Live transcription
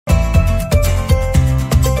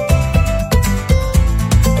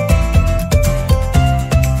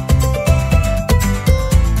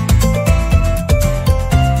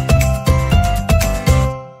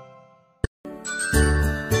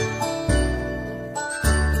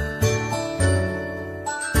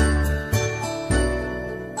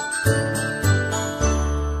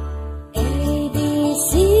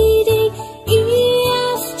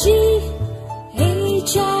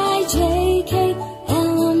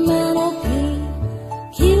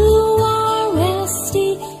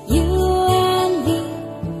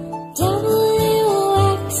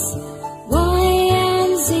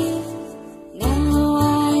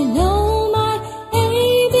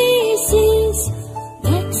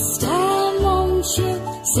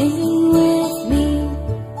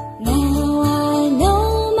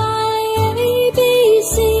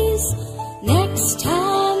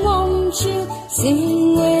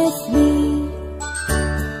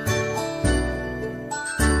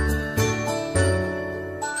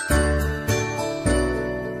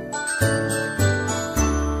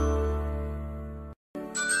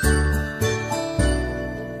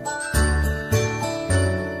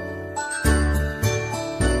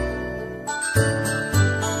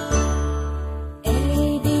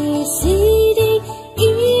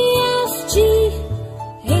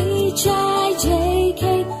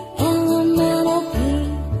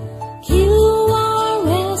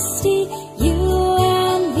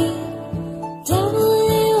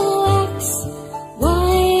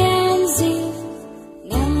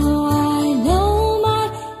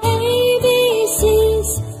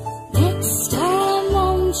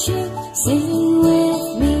sing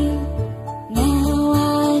with me. Now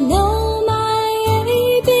I know my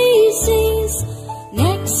ABCs.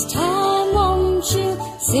 Next time won't you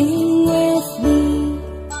sing with me?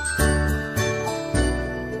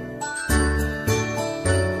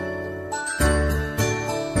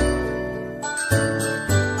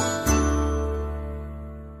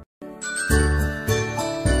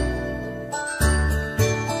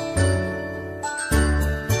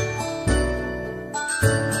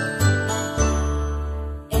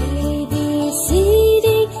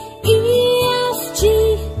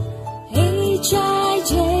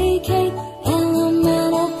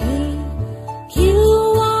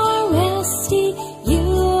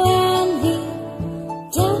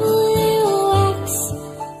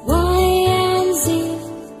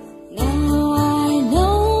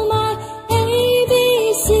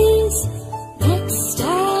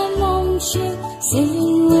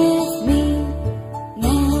 Sing with me.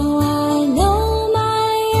 Now I know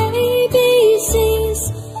my ABCs.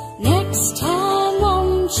 Next time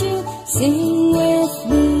won't you sing with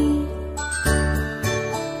me?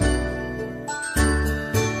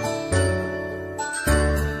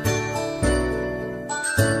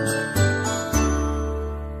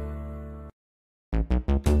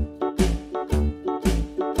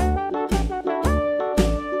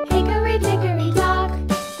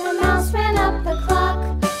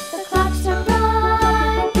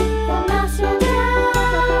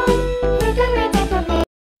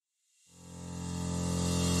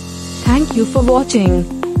 Thank you for watching.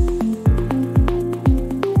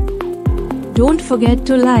 Don't forget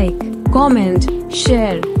to like, comment,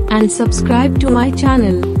 share, and subscribe to my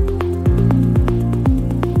channel.